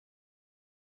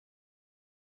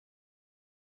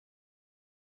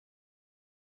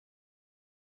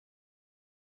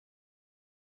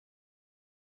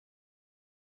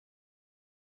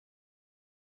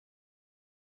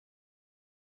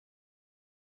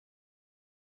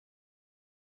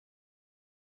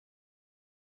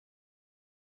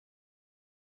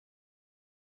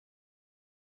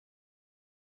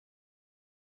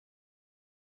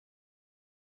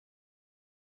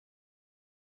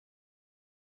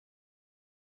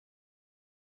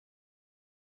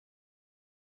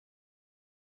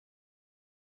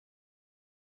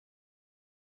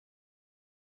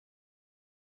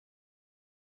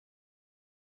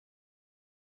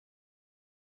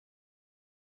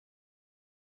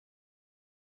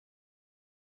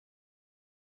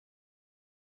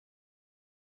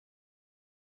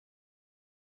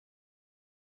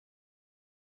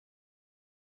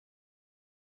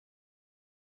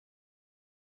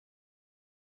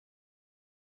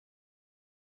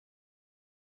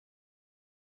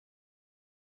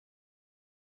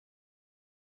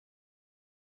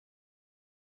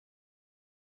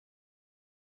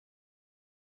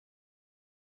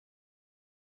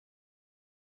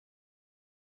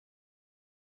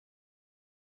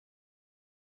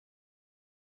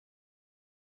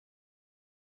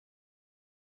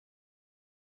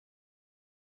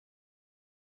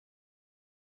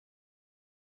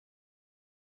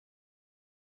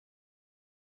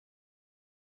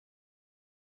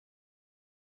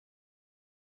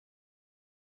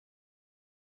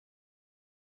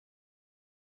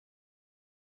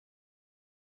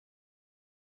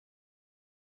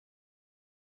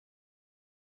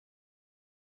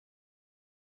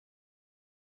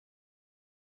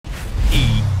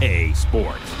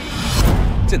sport.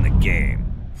 It's in the game.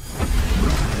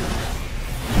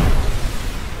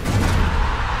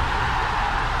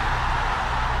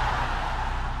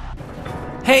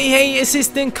 Hey,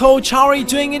 assistant coach, how are you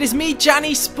doing? It is me,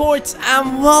 Johnny Sports,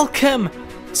 and welcome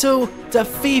to the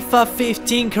FIFA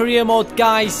 15 career mode,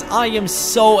 guys. I am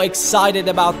so excited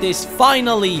about this.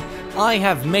 Finally, I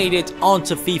have made it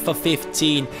onto FIFA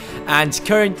 15, and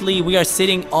currently we are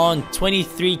sitting on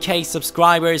 23k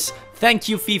subscribers. Thank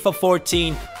you, FIFA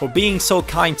 14, for being so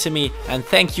kind to me, and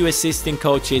thank you, assistant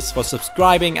coaches, for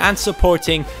subscribing and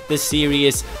supporting the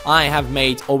series I have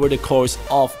made over the course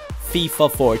of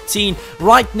FIFA 14.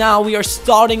 Right now we are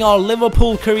starting our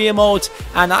Liverpool career mode,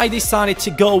 and I decided to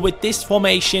go with this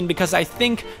formation because I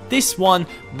think this one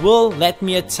will let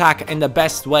me attack in the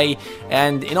best way,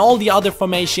 and in all the other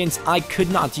formations I could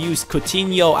not use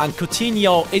Coutinho, and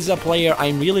Coutinho is a player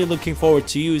I'm really looking forward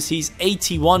to use. He's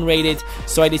 81 rated,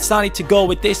 so I decided to go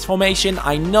with this formation.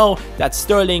 I know that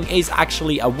Sterling is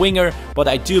actually a winger, but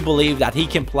I do believe that he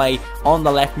can play on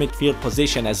the left midfield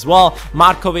position as well.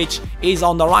 Markovic is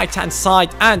on the right hand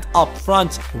side, and up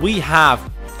front we have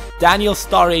Daniel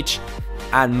Sturridge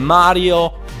and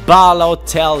Mario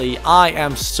Balotelli. I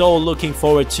am so looking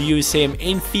forward to use him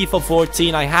in FIFA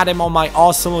 14. I had him on my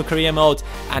Arsenal career mode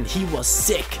and he was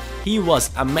sick. He was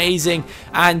amazing,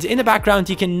 and in the background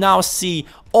you can now see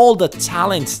all the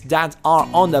talents that are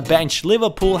on the bench.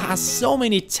 Liverpool has so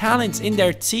many talents in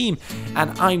their team,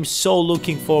 and I'm so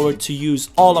looking forward to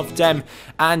use all of them,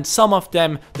 and some of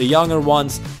them, the younger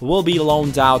ones, will be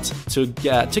loaned out to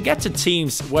get to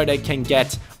teams where they can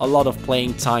get a lot of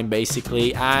playing time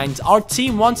basically. And our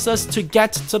team wants us to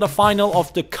get to the final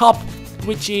of the cup,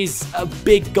 which is a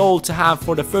big goal to have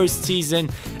for the first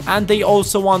season, and they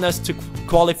also want us to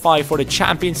qualify for the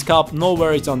Champions Cup. No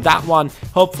worries on that one.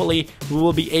 Hopefully we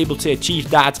will be able to achieve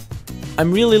that.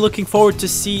 I'm really looking forward to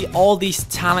see all these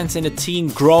talents in the team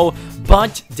grow,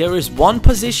 but there is one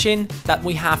position that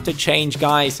we have to change,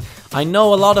 guys. I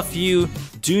know a lot of you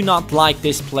do not like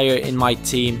this player in my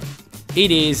team.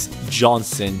 It is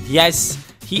Johnson.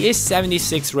 Yes, he is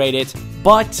 76 rated,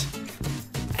 but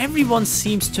everyone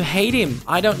seems to hate him.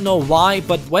 I don't know why,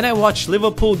 but when I watch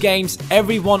Liverpool games,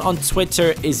 everyone on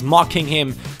Twitter is mocking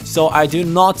him. So I do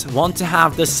not want to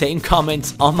have the same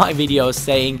comments on my videos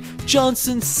saying,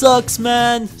 Johnson sucks,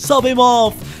 man, sub him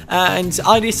off. And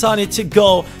I decided to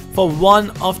go for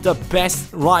one of the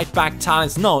best right back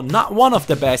talents. No, not one of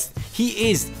the best.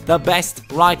 He is the best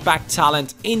right back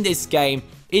talent in this game.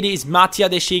 It is Mattia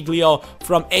De Sciglio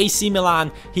from AC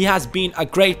Milan. He has been a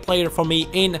great player for me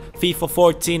in FIFA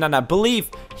 14, and I believe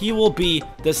he will be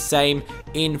the same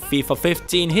in FIFA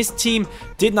 15. His team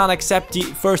did not accept the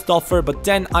first offer, but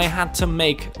then I had to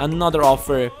make another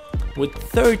offer with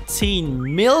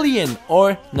 13 million,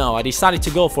 or no, I decided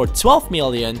to go for 12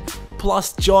 million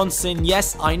plus Johnson.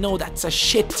 Yes, I know that's a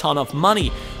shit ton of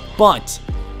money, but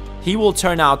he will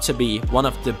turn out to be one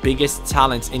of the biggest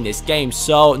talents in this game,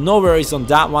 so no worries on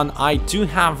that one. I do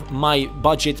have my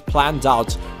budget planned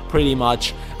out pretty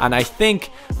much, and I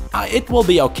think it will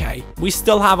be okay. We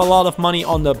still have a lot of money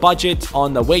on the budget,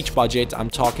 on the wage budget, I'm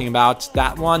talking about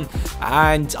that one,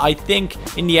 and I think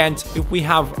in the end, if we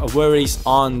have worries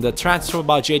on the transfer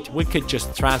budget, we could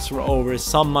just transfer over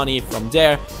some money from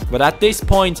there. But at this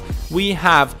point we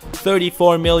have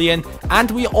 34 million,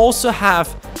 and we also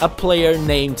have a player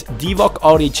named Divock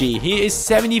Origi. He is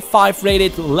 75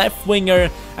 rated left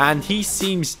winger, and he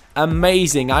seems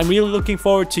amazing. I'm really looking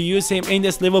forward to use him in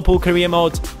this Liverpool career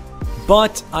mode,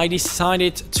 but I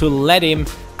decided to let him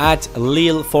at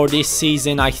Lille for this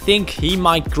season. I think he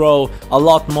might grow a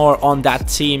lot more on that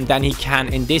team than he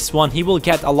can in this one. He will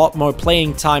get a lot more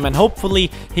playing time, and hopefully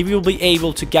he will be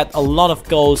able to get a lot of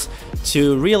goals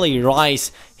to really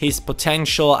rise his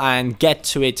potential and get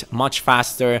to it much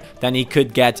faster than he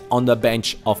could get on the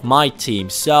bench of my team.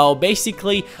 So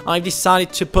basically I've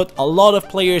decided to put a lot of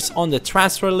players on the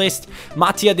transfer list.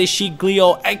 Mattia De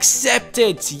Sciglio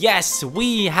accepted. Yes,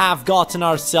 we have gotten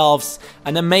ourselves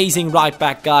an amazing right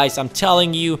back, guys. I'm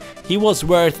telling you, he was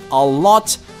worth a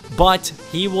lot, but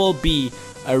he will be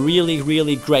a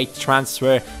really great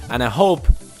transfer, and I hope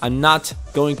I'm not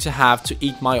going to have to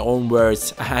eat my own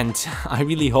words, and I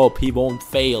really hope he won't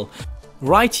fail.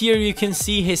 Right here you can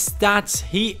see his stats.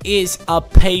 He is a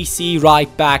pacey right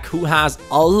back who has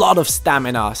a lot of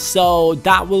stamina, so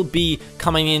that will be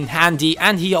coming in handy.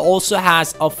 And he also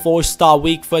has a 4-star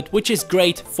weak foot, which is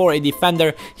great for a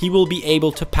defender. He will be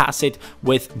able to pass it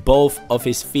with both of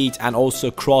his feet and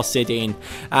also cross it in.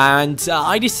 And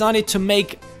I decided to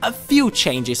make a few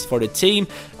changes for the team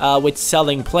with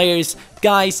selling players.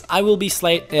 guys, I will be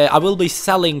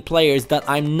selling players that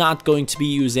I'm not going to be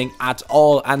using at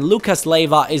all, and Lucas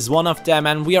Leiva is one of them,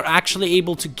 and we are actually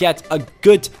able to get a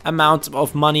good amount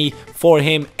of money for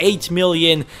him, 8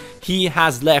 million. He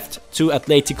has left to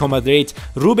Atletico Madrid.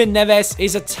 Ruben Neves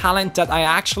is a talent that I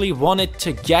actually wanted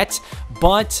to get,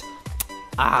 but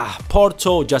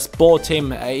Porto just bought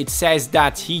him. It says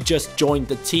that he just joined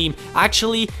the team.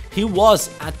 Actually, he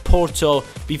was at Porto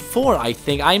before, I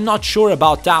think. I'm not sure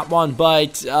about that one,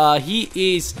 but he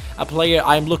is a player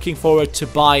I'm looking forward to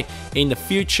buy in the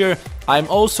future. I'm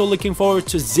also looking forward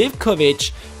to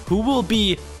Zivkovic, who will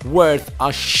be worth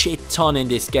a shit ton in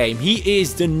this game. He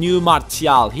is the new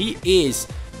Martial. He is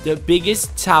the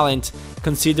biggest talent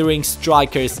considering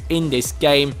strikers in this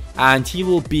game, and he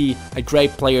will be a great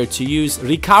player to use.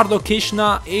 Ricardo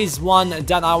Kishna is one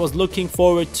that I was looking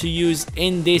forward to use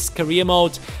in this career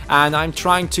mode, and I'm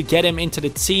trying to get him into the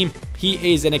team.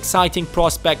 He is an exciting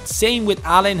prospect. Same with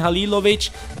Alen Halilovic,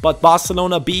 but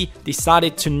Barcelona B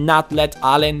decided to not let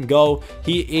Alen go.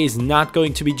 He is not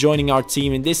going to be joining our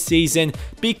team in this season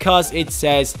because it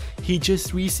says he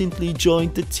just recently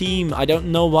joined the team. I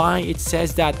don't know why it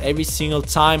says that every single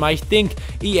time. I think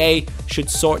EA should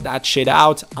sort that shit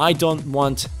out. I don't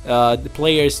want the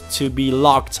players to be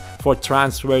locked for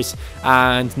transfers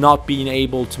and not being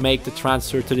able to make the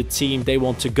transfer to the team they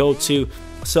want to go to.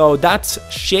 So that's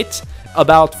shit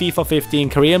about FIFA 15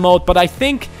 career mode, but I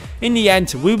think in the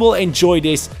end we will enjoy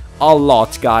this a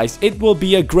lot, guys. It will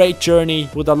be a great journey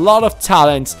with a lot of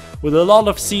talents, with a lot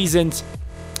of seasons.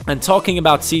 And talking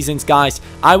about seasons, guys,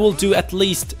 I will do at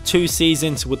least 2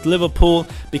 seasons with Liverpool,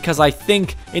 because I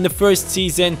think in the first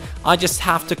season I just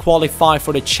have to qualify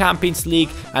for the Champions League,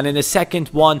 and in the second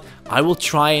one I will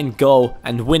try and go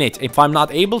and win it. If I'm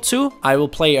not able to, I will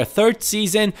play a 3rd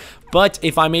season. But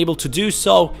if I'm able to do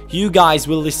so, you guys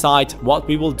will decide what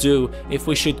we will do, if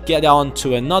we should get on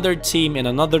to another team in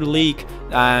another league.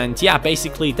 And yeah,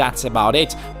 basically that's about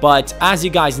it. But as you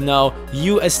guys know,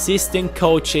 you assistant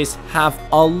coaches have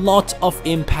a lot of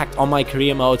impact on my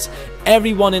career modes.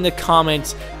 Everyone in the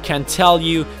comments can tell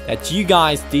you that you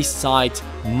guys decide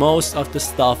most of the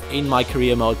stuff in my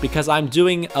career mode, because I'm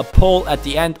doing a poll at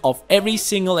the end of every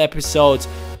single episode,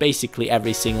 basically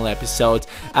every single episode,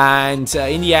 and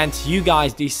in the end you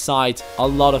guys decide a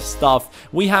lot of stuff.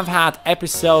 We have had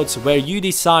episodes where you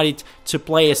decided to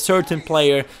play a certain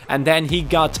player, and then he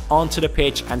got onto the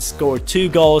pitch and scored 2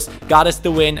 goals, got us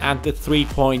the win and the 3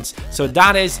 points. So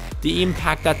that is the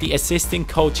impact that the assistant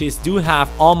coaches do have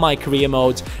on my career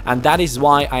mode, and that is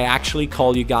why I actually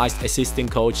call you guys assistant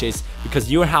coaches,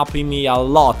 because you're helping me a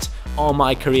lot on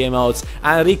my career modes.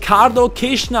 And Ricardo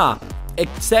Kishna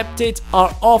accepted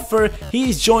our offer. He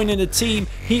is joining the team.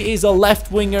 He is a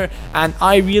left winger, and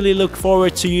I really look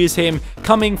forward to use him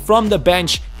coming from the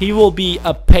bench. He will be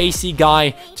a pacey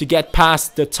guy to get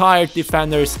past the tired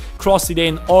defenders, cross it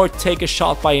in, or take a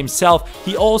shot by himself.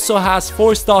 He also has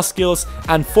 4-star skills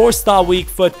and 4-star weak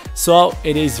foot, so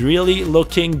it is really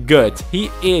looking good.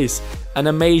 He is an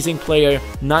amazing player,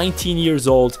 19 years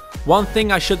old. One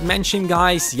thing I should mention,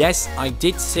 guys, yes, I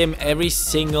did sim every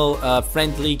single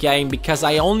friendly game, because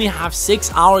I only have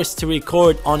 6 hours to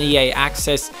record on EA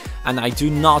Access, and I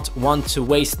do not want to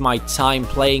waste my time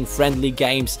playing friendly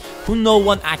games who no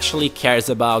one actually cares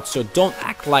about. So don't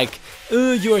act like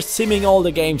you're simming all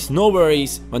the games. No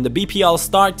worries, when the BPL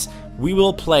starts we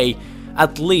will play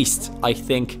at least, I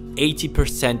think,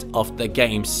 80% of the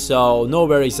games, so no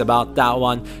worries about that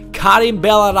one. Karim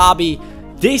Bellarabi,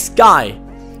 this guy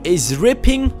is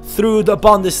ripping through the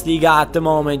Bundesliga at the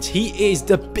moment. He is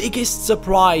the biggest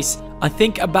surprise. I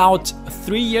think about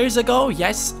 3 years ago,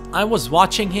 yes, I was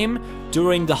watching him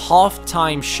during the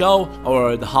halftime show,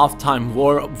 or the halftime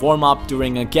warm-up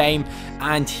during a game,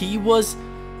 and he was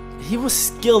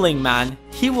skilling, man.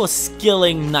 He was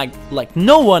skilling like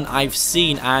no one I've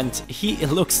seen, and he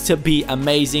looks to be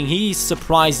amazing. He's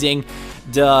surprising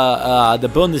the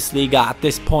Bundesliga at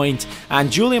this point. And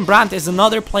Julian Brandt is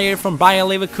another player from Bayer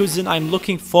Leverkusen I'm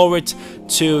looking forward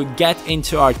to get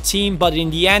into our team, but in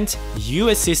the end you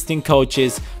assistant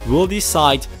coaches will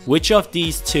decide which of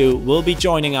these 2 will be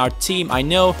joining our team. I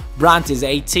know Brandt is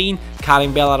 18,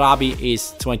 Karim Bellarabi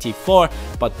is 24,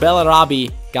 but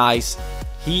Bellarabi, guys,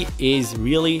 he is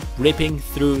really ripping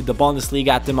through the Bundesliga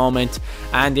at the moment.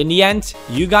 And in the end,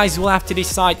 you guys will have to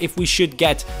decide if we should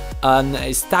get an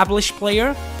established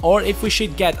player or if we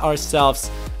should get ourselves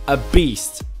a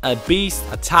beast. a beast,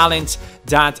 a talent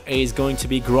that is going to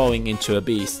be growing into a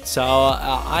beast. So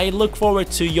I look forward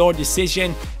to your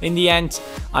decision. In the end,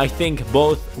 I think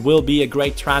both will be a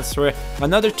great transfer.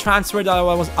 Another transfer that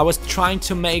I was trying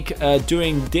to make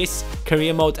during this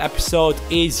career mode episode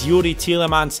is Yuri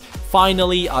Tielemans.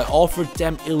 Finally, I offered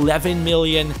them 11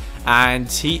 million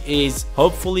and he is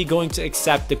hopefully going to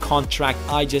accept the contract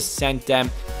I just sent them.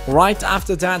 Right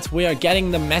after that, we are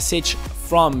getting the message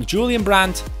from Julian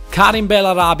Brandt, Karim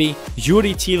Bellarabi,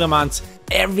 Yuri Tielemans,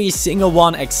 every single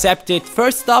one accepted.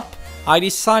 First up, I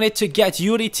decided to get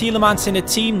Yuri Tielemans in the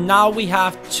team. Now we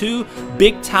have two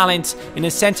big talents in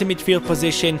a center midfield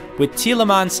position with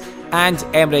Tielemans and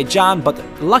Emre Can, but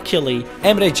luckily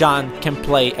Emre Can can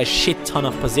play a shit ton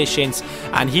of positions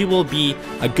and he will be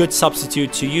a good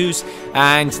substitute to use.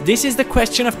 And this is the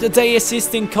question of the day,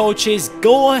 assistant coaches.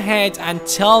 Go ahead and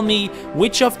tell me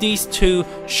which of these two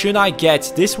should I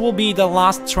get. This will be the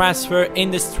last transfer in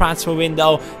this transfer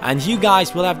window and you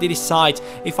guys will have to decide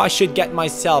if I should get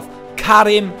myself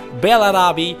Karim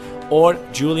Bellarabi or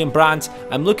Julian Brandt.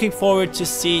 I'm looking forward to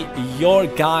see your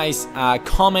guys'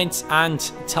 comments and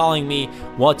telling me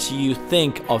what you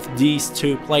think of these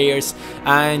two players.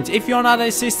 And if you're not an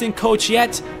assistant coach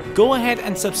yet, go ahead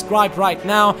and subscribe right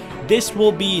now. This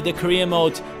will be the career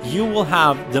mode you will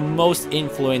have the most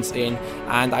influence in,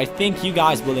 and I think you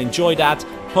guys will enjoy that.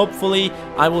 Hopefully,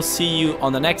 I will see you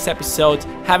on the next episode.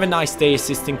 Have a nice day,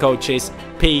 assistant coaches.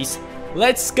 Peace.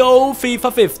 Let's go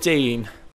FIFA 15.